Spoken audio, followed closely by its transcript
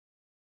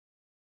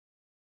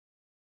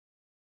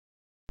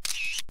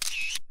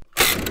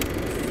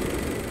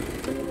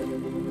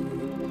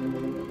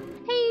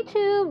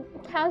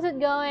how's it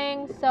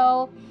going?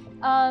 So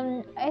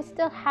I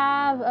still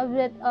have a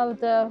bit of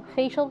the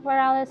facial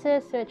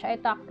paralysis, which I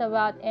talked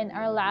about in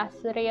our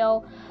last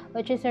video,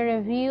 which is a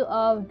review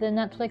of the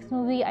Netflix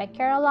movie I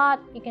Care a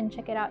Lot. You can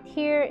check it out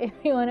here if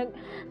you want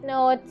to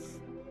know what's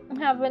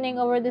happening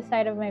over the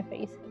side of my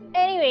face.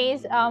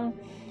 Anyways,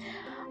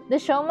 the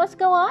show must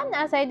go on,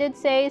 as I did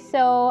say.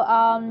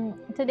 So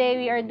today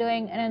we are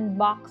doing an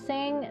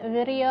unboxing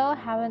video.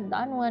 Haven't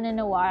done one in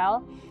a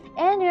while,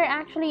 and we're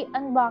actually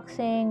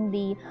unboxing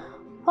the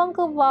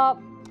Funko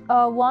Pop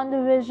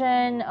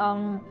WandaVision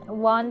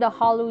Wanda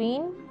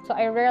Halloween. So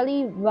I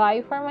rarely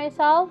buy for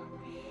myself,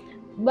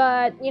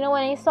 but you know,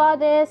 when I saw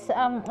this,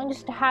 I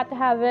just had to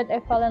have it. I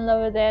fell in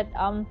love with it.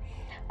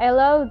 I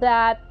love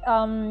that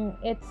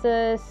it's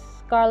a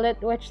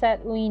Scarlet Witch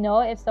that we know.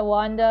 It's the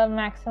Wanda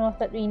Maximoff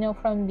that we know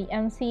from the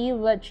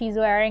MCU, but she's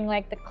wearing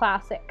like the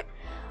classic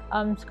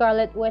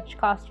Scarlet Witch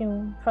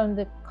costume from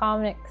the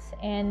comics,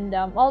 and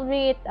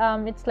albeit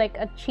it's like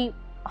a cheap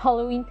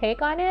Halloween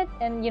take on it,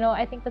 and you know,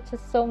 I think that's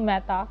just so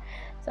meta,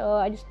 so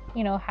I just,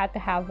 you know, had to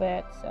have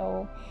it.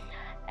 So,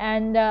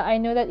 and I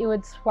know that it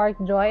would spark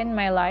joy in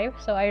my life,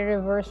 so I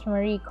reverse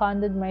Marie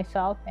Kondo'd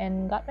myself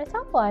and got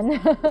myself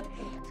one.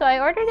 So I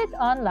ordered it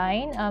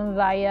online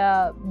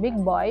via Big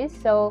Boys.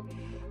 So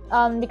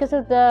because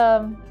of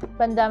the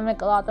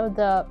pandemic, a lot of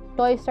the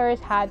toy stores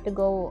had to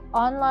go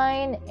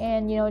online,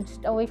 and you know,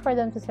 just a way for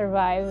them to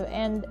survive,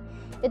 and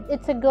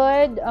it's a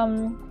good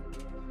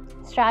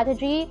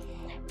strategy.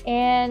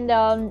 And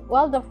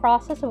well, the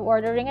process of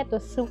ordering it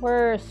was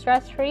super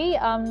stress-free.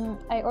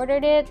 I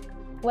ordered it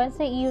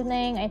Wednesday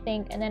evening, I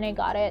think, and then I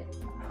got it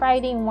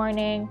Friday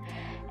morning,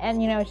 and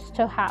you know, just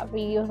so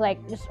happy. It was like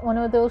just one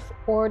of those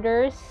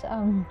orders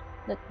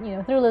that, you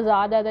know, through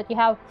Lazada that you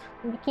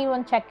keep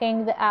on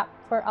checking the app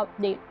for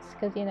updates,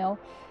 because you know,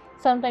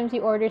 sometimes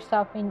you order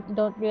stuff and you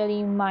don't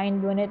really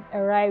mind when it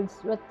arrives,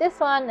 but this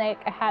one, like,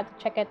 I had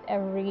to check it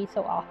every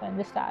so often,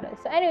 the status.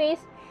 So anyways,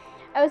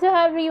 I was so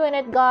happy when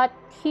it got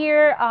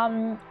here.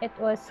 It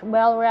was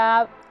well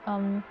wrapped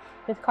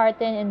with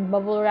carton and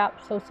bubble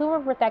wrap, so super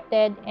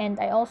protected. And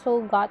I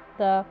also got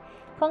the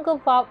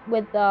Funko Pop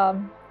with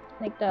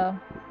like the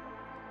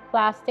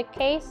plastic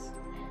case,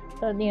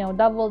 so you know,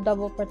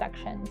 double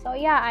protection. So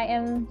yeah, I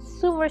am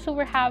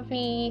super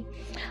happy.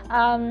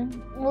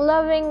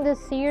 Loving the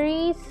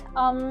series.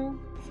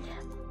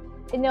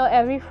 You know,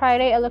 every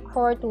Friday I look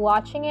forward to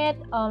watching it.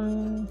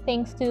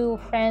 Thanks to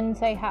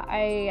friends, I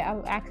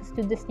have access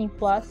to Disney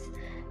Plus,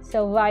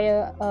 so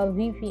via a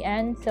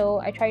VPN.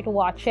 So I try to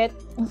watch it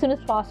as soon as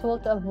possible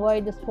to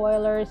avoid the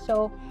spoilers.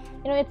 So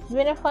you know, it's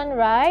been a fun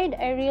ride.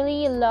 I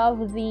really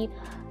love the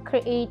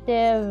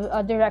creative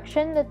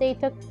direction that they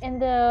took in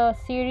the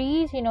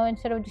series. You know,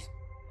 instead of just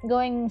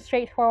going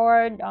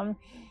straightforward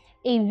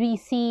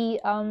AVC,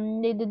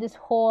 they did this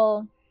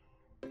whole,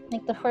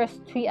 like, the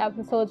first 3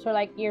 episodes were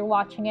like you're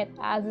watching it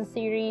as a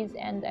series,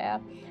 and I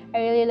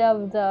really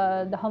love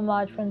the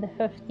homage from the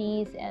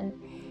 50s and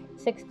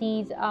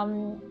 60s.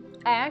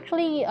 I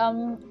actually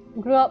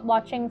grew up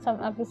watching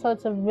some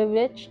episodes of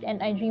Bewitched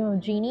and I Dream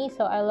of Jeannie,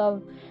 so I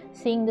love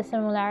seeing the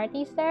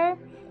similarities there.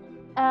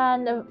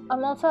 And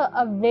I'm also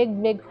a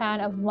big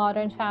fan of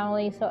Modern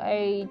Family, so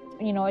I,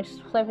 you know,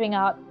 just flipping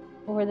out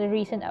over the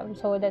recent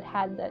episode that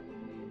had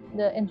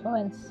the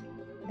influence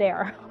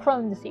there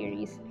from the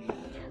series.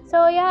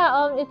 So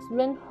yeah, it's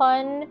been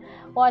fun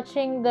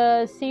watching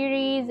the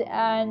series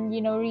and,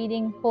 you know,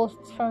 reading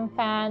posts from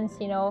fans,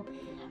 you know,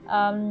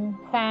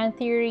 fan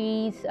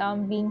theories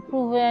being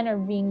proven or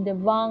being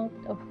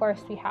debunked. Of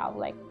course, we have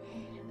like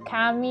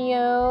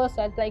cameos,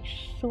 that's like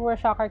Super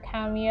Shocker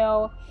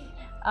cameo.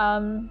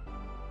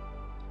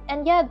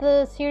 And yeah,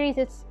 the series,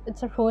 it's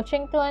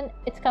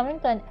coming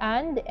to an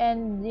end,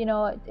 and you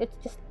know, it's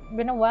just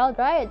been a wild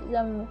ride.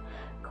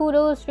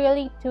 Kudos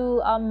really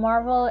to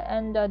Marvel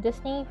and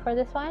Disney for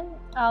this one.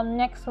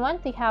 Next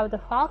month we have the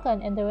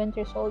Falcon and the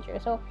Winter Soldier.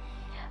 So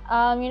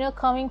you know,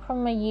 coming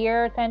from a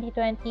year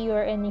 2020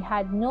 wherein you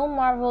had no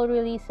Marvel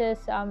releases,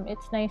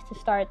 it's nice to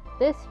start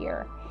this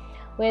year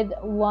with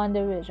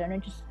WandaVision,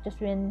 which has just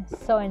been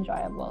so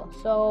enjoyable.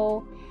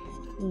 So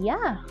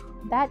yeah,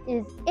 that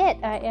is it.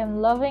 I am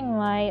loving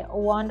my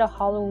Wanda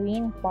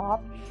Halloween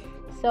pop.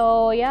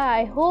 So yeah,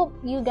 I hope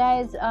you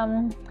guys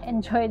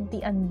enjoyed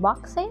the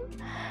unboxing,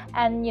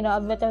 and you know, a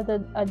bit of the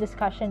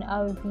discussion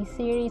of the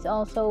series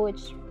also,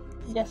 which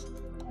just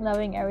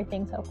loving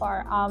everything so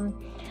far.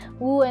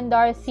 Wu and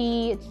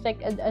Darcy, it's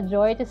like a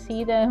joy to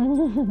see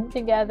them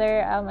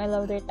together. I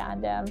love their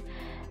tandem,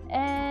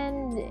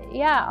 and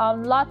yeah,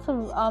 lots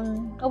of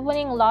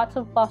opening lots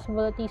of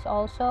possibilities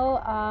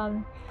also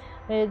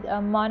with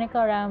Monica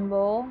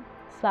Rambeau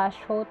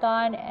 /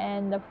 Photon,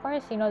 and of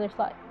course, you know, there's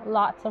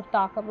lots of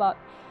talk about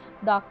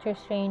Doctor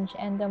Strange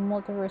and the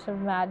Multiverse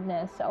of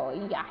Madness. So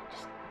yeah,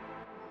 just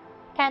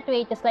can't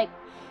wait. Just like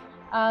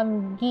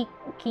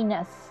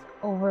geekiness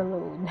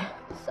overload.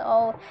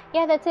 So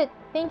yeah, that's it.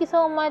 Thank you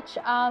so much,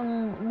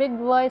 Big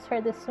Boys, for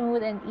the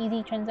smooth and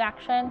easy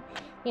transaction.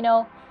 You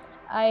know,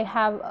 I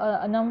have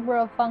a number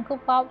of Funko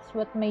Pops,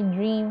 but my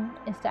dream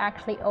is to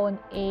actually own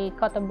a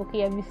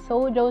Kotobukiya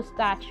Bisojo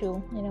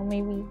statue. You know,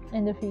 maybe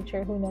in the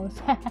future, who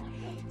knows.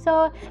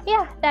 So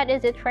yeah, that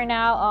is it for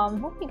now.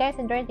 Hope you guys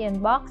enjoyed the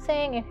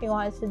unboxing. If you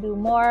want us to do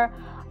more,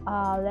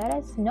 let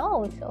us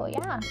know. So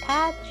yeah,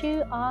 catch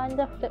you on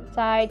the flip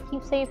side.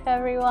 Keep safe,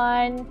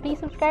 everyone. Please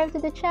subscribe to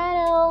the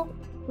channel.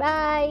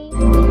 Bye.